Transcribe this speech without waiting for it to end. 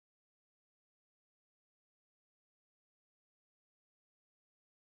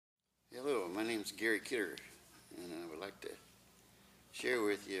Hello, my name is Gary Kidder, and I would like to share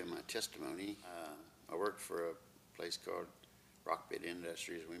with you my testimony. I worked for a place called Rock Bit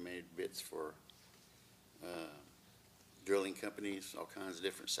Industries. We made bits for drilling companies, all kinds of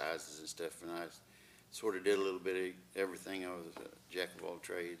different sizes and stuff, and I sort of did a little bit of everything. I was a jack of all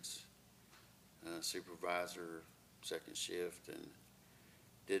trades, supervisor, second shift, and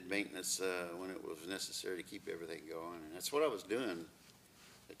did maintenance when it was necessary to keep everything going. And that's what I was doing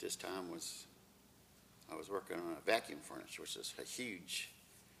at this time. I was working on a vacuum furnace, which is a huge,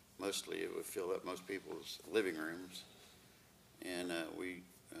 mostly it would fill up most people's living rooms. And we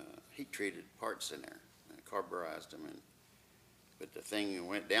heat treated parts in there and carburized them. But the thing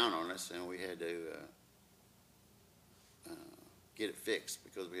went down on us and we had to get it fixed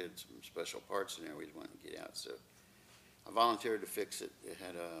because we had some special parts in there we wanted to get out. So I volunteered to fix it. It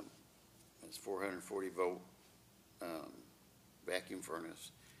had a 440 volt vacuum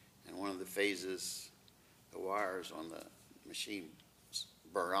furnace, and one of the phases, the wires on the machine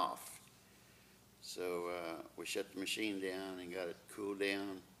burnt off. So we shut the machine down and got it cooled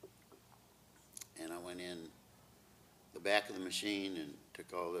down, and I went in the back of the machine and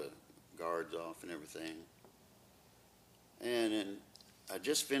took all the guards off and everything. And then I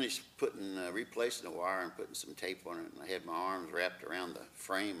just finished replacing the wire and putting some tape on it, and I had my arms wrapped around the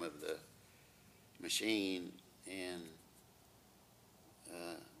frame of the machine, and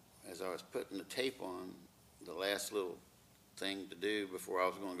as I was putting the tape on, the last little thing to do before I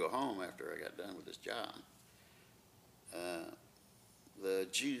was going to go home after I got done with this job, the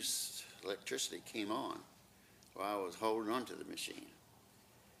juice electricity came on while I was holding onto the machine,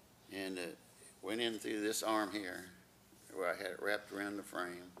 and it went in through this arm here where I had it wrapped around the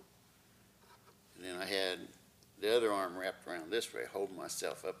frame, and then I had the other arm wrapped around this way, holding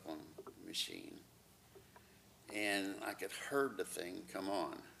myself up on the machine, and I could heard the thing come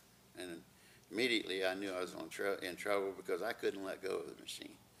on. And immediately I knew I was in trouble because I couldn't let go of the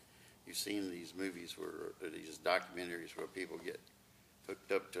machine. You've seen these movies these documentaries where people get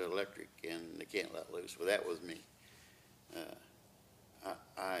hooked up to electric and they can't let loose. Well, that was me.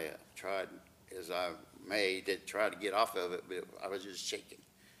 I tried as I may to try to get off of it, but I was just shaking.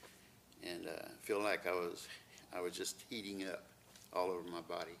 And I feel like I was just heating up all over my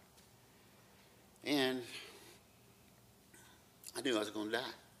body. And I knew I was going to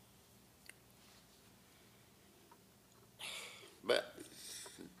die. But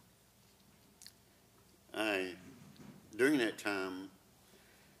during that time,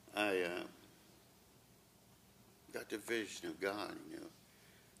 I got the vision of God,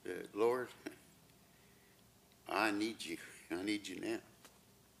 that, Lord, I need you. I need you now.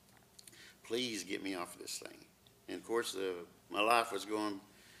 Please get me off of this thing. And of course, my life was going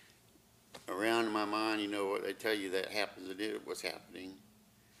around in my mind. You know what they tell you that happens, and it was happening.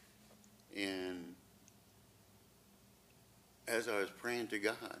 And as I was praying to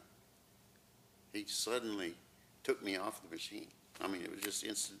God, he suddenly took me off the machine. I mean, it was just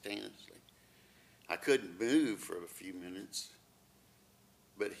instantaneously. I couldn't move for a few minutes,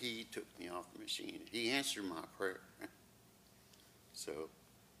 but he took me off the machine. He answered my prayer. So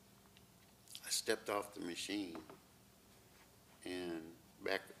I stepped off the machine, and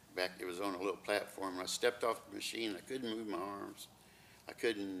back it was on a little platform. I stepped off the machine. I couldn't move my arms.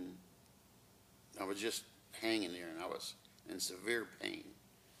 I was just hanging there, and I was in severe pain.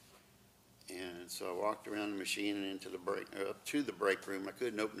 And so I walked around the machine and up to the break room. I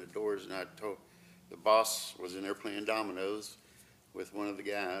couldn't open the doors, and I told the boss was in there playing dominoes with one of the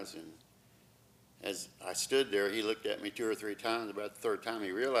guys. And as I stood there, he looked at me 2 or 3 times. About the 3rd time,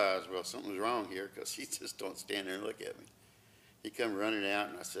 he realized, well, something was wrong here, because he just don't stand there and look at me. He come running out,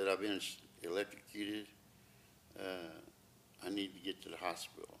 and I said, I've been electrocuted. I need to get to the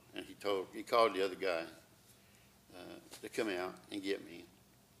hospital. And he called the other guy to come out and get me,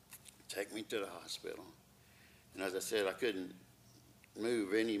 take me to the hospital. And as I said, I couldn't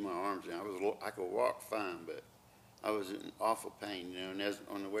move any of my arms. I could walk fine, but I was in awful pain, And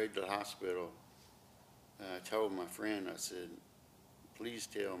on the way to the hospital, I told my friend, I said, please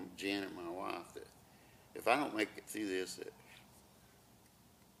tell Janet, my wife, that if I don't make it through this, that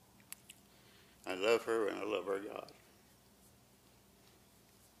I love her and I love our God.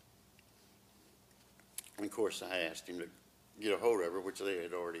 And of course, I asked him to get a hold of her, which they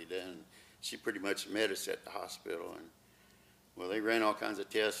had already done. She pretty much met us at the hospital, and well, they ran all kinds of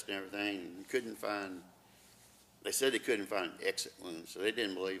tests and everything, and they said they couldn't find an exit wound, so they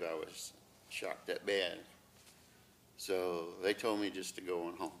didn't believe I was shot that bad. So they told me just to go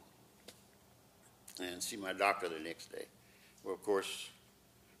on home and see my doctor the next day. Well, of course,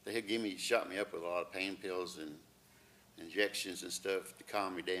 they had shot me up with a lot of pain pills and injections and stuff to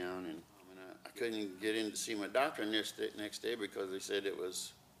calm me down, and I couldn't get in to see my doctor next day because they said it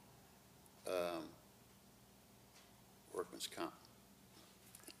was workman's comp.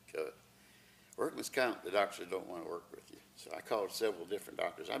 Workman's comp, the doctors don't want to work with you. So I called several different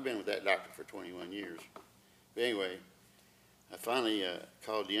doctors. I've been with that doctor for 21 years. But anyway, I finally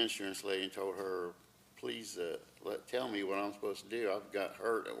called the insurance lady and told her, please tell me what I'm supposed to do. I've got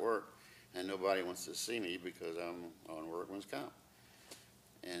hurt at work and nobody wants to see me because I'm on workman's comp.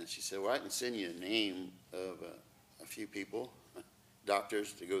 And she said, well, I can send you a name of a few people,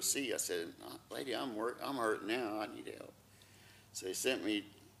 doctors to go see. I said, lady, I'm hurt now. I need help. So they sent me,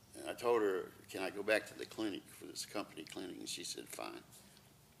 and I told her, can I go back to the clinic for this company clinic? And she said, fine.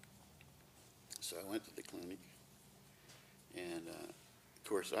 So I went to the clinic, and of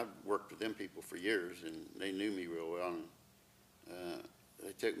course, I've worked with them people for years, and they knew me real well. And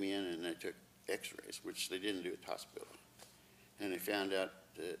they took me in and they took x-rays, which they didn't do at the hospital. And they found out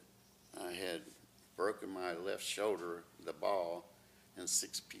that I had broken my left shoulder, the ball, in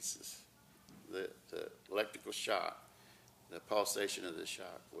 6 pieces. The electrical shock, the pulsation of the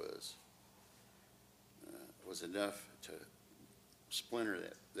shock was enough to splinter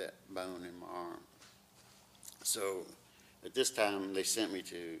that bone in my arm. So at this time, they sent me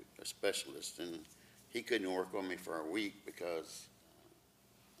to a specialist, and he couldn't work on me for a week because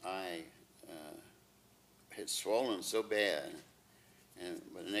I had swollen so bad, and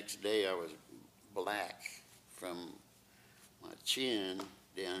by the next day I was black from my chin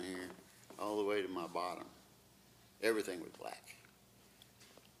down here all the way to my bottom. Everything was black.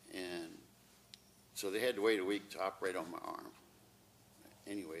 And so they had to wait a week to operate on my arm.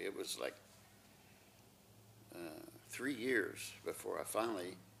 Anyway, it was like 3 years before I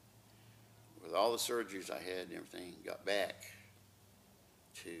finally, with all the surgeries I had and everything, got back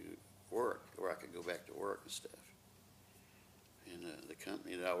to work, where I could go back to work and stuff. And the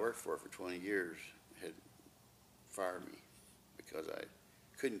company that I worked for 20 years had fired me because I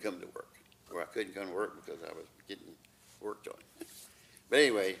couldn't come to work, or I couldn't come to work because I was getting worked on. But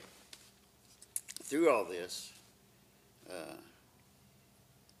anyway, through all this,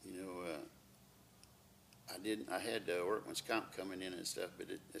 I had workman's comp coming in and stuff, but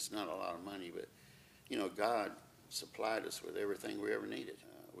it's not a lot of money. But God supplied us with everything we ever needed.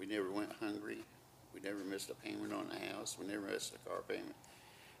 We never went hungry. We never missed a payment on the house. We never missed a car payment.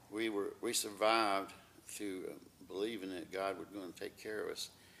 We survived through believing that God was going to take care of us,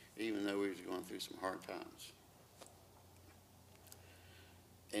 even though we was going through some hard times.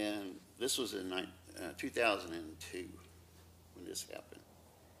 And this was in 2002 when this happened.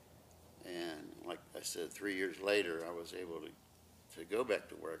 And like I said, 3 years later, I was able to go back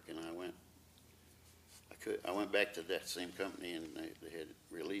to work, and I went back to that same company, and they had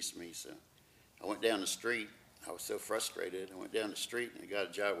released me. So I went down the street. I was so frustrated. I went down the street and I got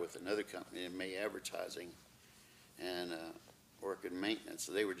a job with another company in May Advertising and working maintenance.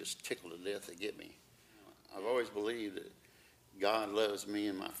 So they were just tickled to death to get me. I've always believed that God loves me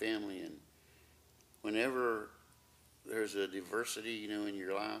and my family, and whenever there's a diversity, in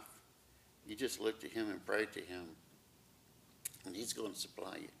your life, you just look to Him and pray to Him, and He's going to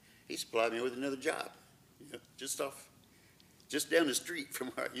supply you. He supplied me with another job, just down the street from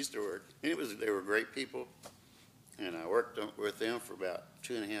where I used to work. And they were great people, and I worked with them for about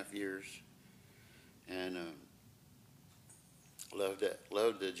 2.5 years, and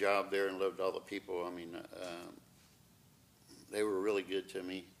loved the job there and loved all the people. I mean, they were really good to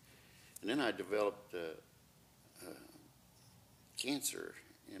me. And then I developed cancer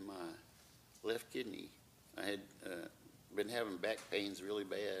in my left kidney. I had been having back pains really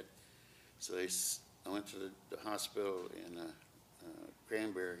bad, so I went to the hospital in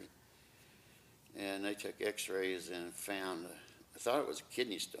Cranberry, and they took x-rays and found, I thought it was a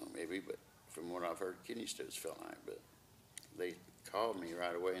kidney stone maybe, but from what I've heard, kidney stones fell on it. But they called me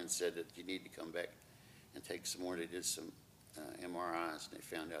right away and said that you need to come back and take some more. They did some MRIs, and they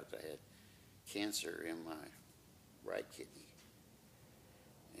found out that I had cancer in my right kidney.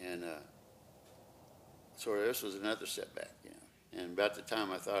 And so this was another setback, And about the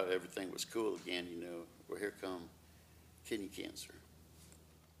time I thought everything was cool again, well, here come kidney cancer.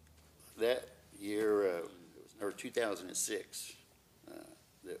 That year, or 2006,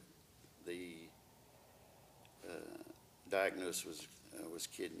 the diagnosis was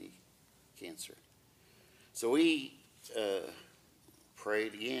kidney cancer. So we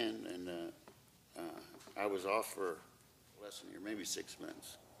prayed again, and I was off for less than a year, maybe 6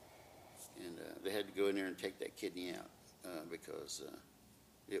 months. And they had to go in there and take that kidney out because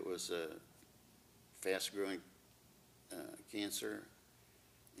it was a fast-growing cancer,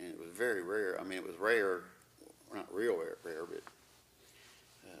 and it was very rare. I mean, it was rare not real rare, but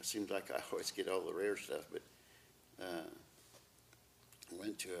seems like I always get all the rare stuff. But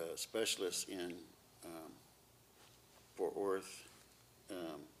went to a specialist in Fort Worth,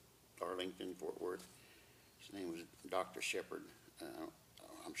 Arlington, Fort Worth. His name was Dr. Shepard.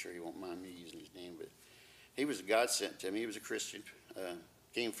 I'm sure he won't mind me using his name, but he was a godsend to me. He was a Christian,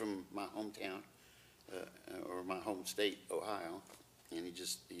 came from my hometown, or my home state, Ohio, and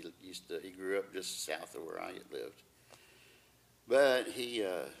he grew up just south of where I had lived. But he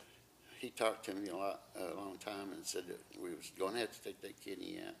talked to me a long time, and said that we was going to have to take that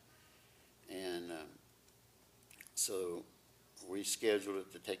kidney out, and so we scheduled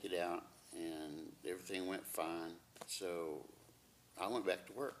it to take it out, and everything went fine. So I went back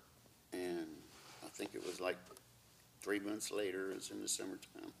to work, and I think it was like 3 months later. It was in the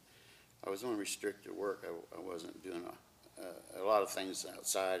summertime. I was on restricted work. I wasn't doing a lot of things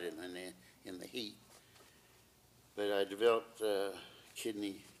outside in the heat. But I developed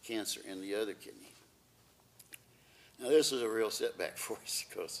kidney cancer in the other kidney. Now this was a real setback for us,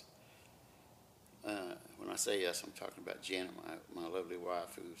 because when I say us, I'm talking about Janet, my lovely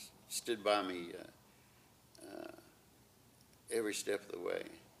wife, who stood by me every step of the way.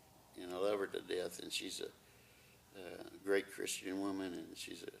 And I love her to death, and she's a great Christian woman, and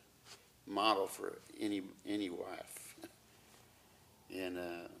she's a model for any wife. And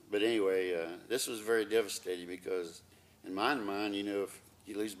but anyway, this was very devastating, because in my mind, you know, if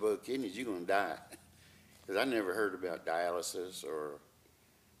you lose both kidneys, you're going to die. Because I never heard about dialysis or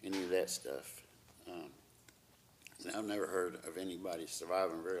any of that stuff. And I've never heard of anybody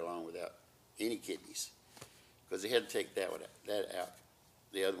surviving very long without any kidneys, because they had to take that out,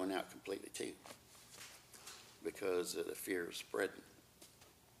 the other one out completely too, because of the fear of spreading.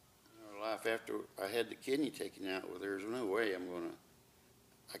 Life after I had the kidney taken out, well, there's no way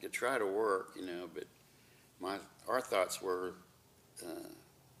I could try to work, you know, but our thoughts were,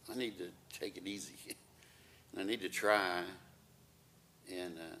 I need to take it easy. And I need to try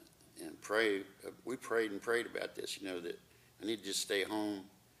and pray. We prayed and prayed about this, you know, that I need to just stay home.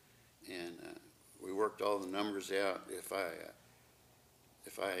 And we worked all the numbers out. If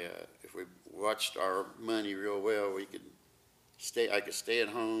we watched our money real well, I could stay at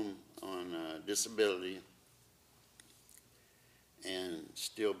home on disability and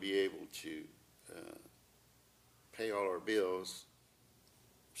still be able to pay all our bills.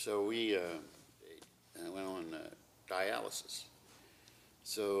 So we went on dialysis.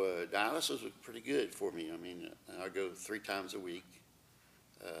 So dialysis was pretty good for me. I mean, I go 3 times a week.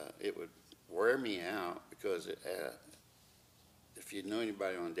 It would wear me out, because if you know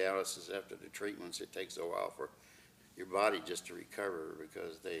anybody on dialysis, after the treatments, it takes a while for your body just to recover,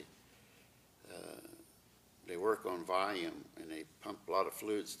 because they work on volume, and they pump a lot of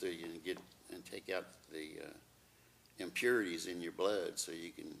fluids through you and take out the impurities in your blood so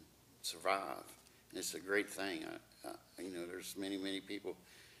you can survive. And it's a great thing. You know, there's many people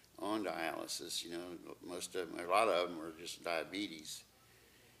on dialysis. You know, a lot of them are just diabetes.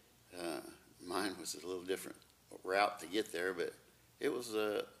 Mine was a little different route to get there, but it was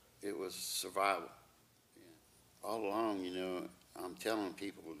survival. All along, you know, I'm telling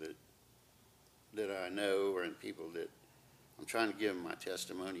people that I know, and people that I'm trying to give them my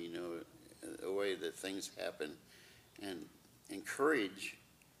testimony, you know, the way that things happen, and encourage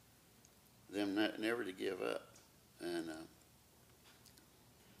them never to give up. And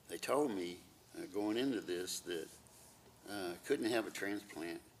they told me going into this that I couldn't have a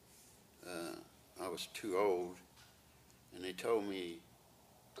transplant. I was too old, and they told me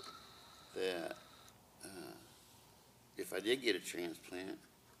that if I did get a transplant,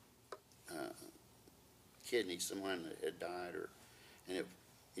 kidney, someone that had died,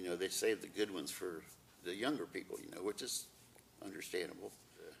 you know, they saved the good ones for the younger people, you know, which is understandable.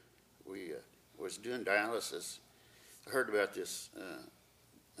 We was doing dialysis. I heard about this,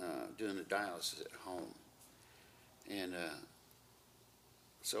 doing the dialysis at home. And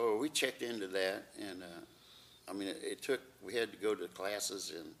so we checked into that, and I mean, we had to go to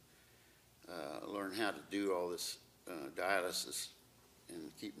classes and learn how to do all this dialysis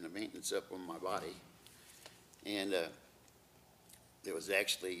and keeping the maintenance up on my body. And it was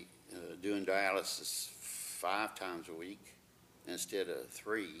actually doing dialysis 5 times a week instead of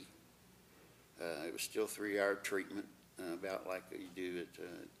 3. It was still 3-hour treatment, about like you do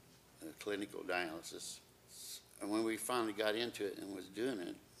at clinical dialysis. And when we finally got into it and was doing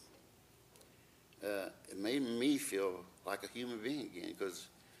it, it made me feel like a human being again, because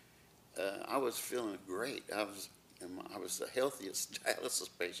I was feeling great. I was the healthiest dialysis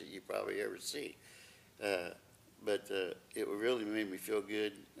patient you probably ever see. But it really made me feel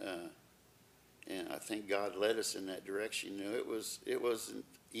good. And I think God led us in that direction. You know, it wasn't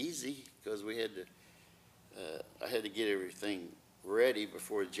easy because we had to. I had to get everything ready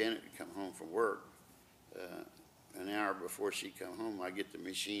before Janet would come home from work. An hour before she come home, I get the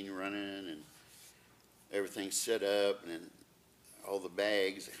machine running and everything set up and all the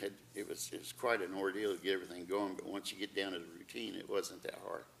bags. It was quite an ordeal to get everything going. But once you get down to the routine, it wasn't that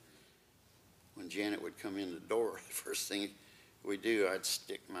hard. When Janet would come in the door, the first thing we do, I'd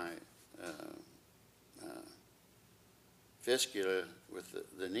stick my fistula with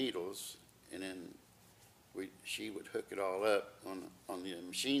the needles, and then she would hook it all up on the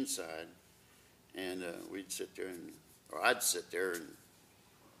machine side, and we'd sit there or I'd sit there, and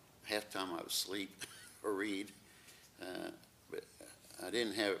half the time I would sleep or read, but I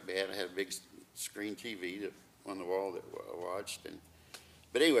didn't have it bad. I had a big screen TV on the wall that I watched,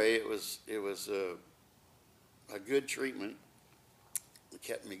 but anyway, it was a good treatment. It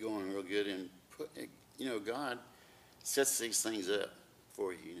kept me going real good, and God sets these things up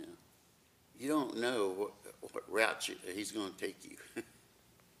for you. You know, you don't know what route He's going to take you.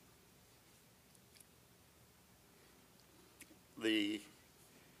 The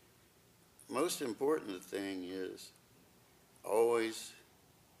most important thing is always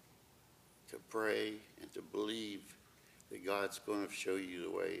to pray and to believe that God's going to show you the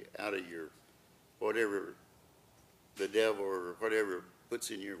way out of your whatever the devil or whatever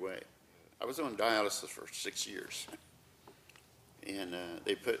puts in your way. I was on dialysis for 6 years, and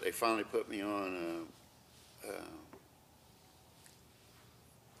they finally put me on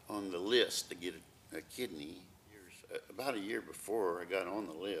the list to get a kidney. About a year before I got on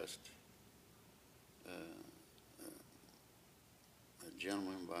the list, a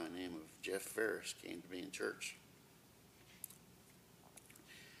gentleman by the name of Jeff Ferris came to me in church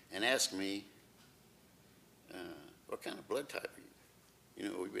and asked me, what kind of blood type are you? You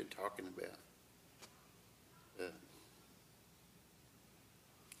know, we've been talking about.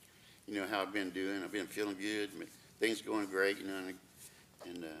 You know how I've been doing. I've been feeling good. Things going great, you know.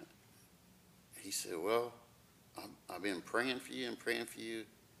 And he said, well, I've been praying for you,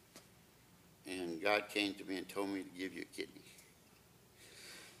 and God came to me and told me to give you a kidney.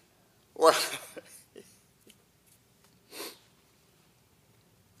 Well, I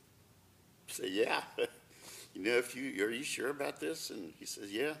said, yeah. You know, are you sure about this? And he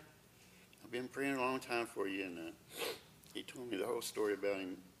says, yeah, I've been praying a long time for you. And he told me the whole story about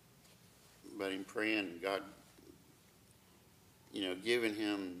him praying, and God, you know,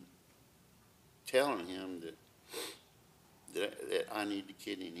 telling him that I need the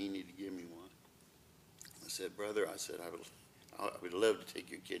kidney and he needed to give me one. I said, brother, I would love to take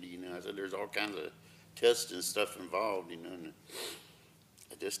your kidney. You know, I said, there's all kinds of tests and stuff involved, you know. And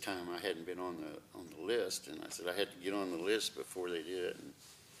at this time, I hadn't been on the list, and I said I had to get on the list before they did it. And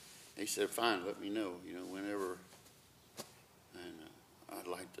he said, fine, let me know, you know, whenever, and I'd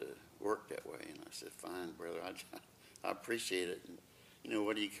like to work that way. And I said, fine, brother, I appreciate it. And, you know,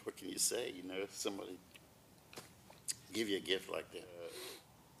 what can you say? You know, if somebody give you a gift like that.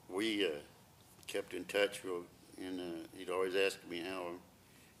 We kept in touch, and he'd always ask me how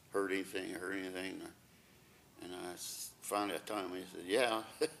I heard anything. And finally I told him, he said, yeah,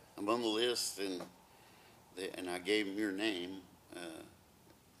 I'm on the list, and I gave him your name.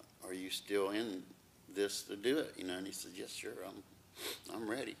 Are you still in this to do it? You know, and he said, yes, sure, I'm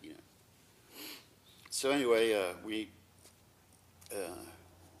ready, you know. So anyway,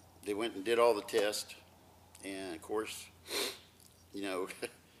 they went and did all the tests, and of course, you know,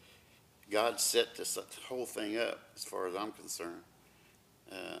 God set this whole thing up as far as I'm concerned,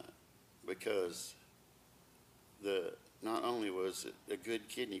 because not only was it a good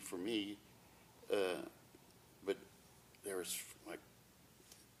kidney for me, but there was like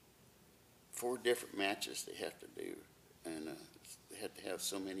 4 different matches they have to do, and they had to have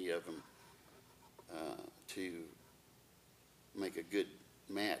so many of them to make a good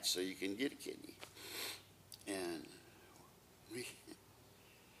match so you can get a kidney. And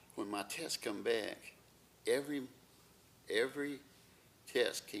when my test come back, every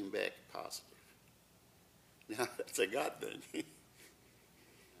test came back positive. Now, that's a God thing.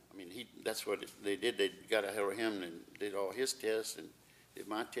 I mean, that's what they did. They got a hold of him and did all his tests and did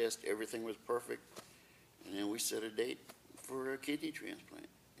my test. Everything was perfect. And then we set a date for a kidney transplant.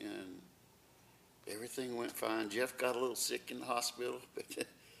 And everything went fine. Jeff got a little sick in the hospital, but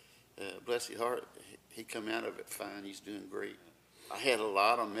bless his heart, he come out of it fine. He's doing great. I had a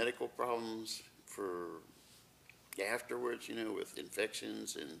lot of medical problems for afterwards, you know, with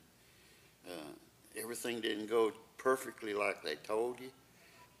infections, and everything didn't go perfectly like they told you,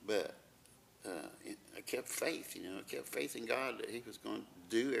 but I kept faith, you know, I kept faith in God that he was going to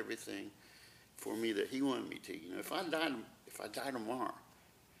do everything for me that he wanted me to. You know, if I die tomorrow,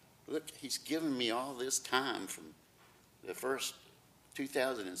 look, he's given me all this time from the first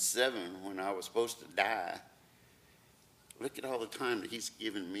 2007 when I was supposed to die. Look at all the time that he's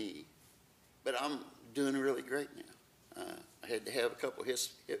given me. But I'm doing really great now. I had to have a couple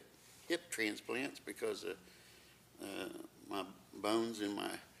hip transplants because my bones in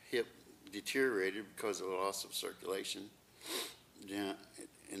my hip deteriorated because of the loss of circulation down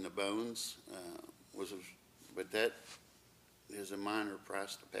in the bones. But that is a minor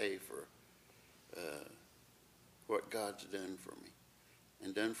price to pay for what God's done for me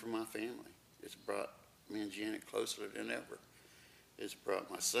and done for my family. It's brought me and Janet closer than ever. It's brought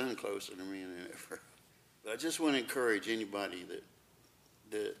my son closer to me than ever. But I just want to encourage anybody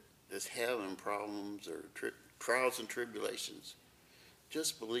that's having problems or trials and tribulations,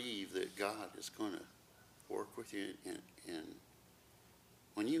 just believe that God is going to work with you. And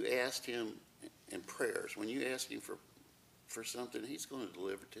when you ask him in prayers, when you ask him for something, he's going to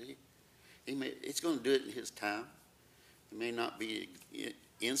deliver to you. He's going to do it in his time. It may not be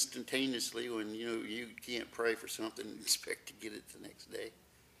instantaneously when you can't pray for something and expect to get it the next day.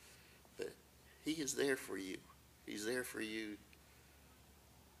 But he is there for you. He's there for you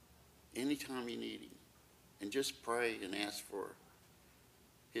anytime you need him. And just pray and ask for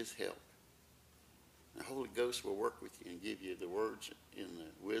his help. The Holy Ghost will work with you and give you the words and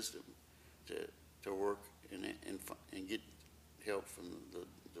the wisdom to work and get help from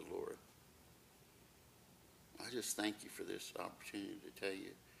the Lord. I just thank you for this opportunity to tell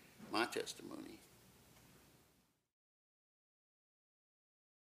you my testimony.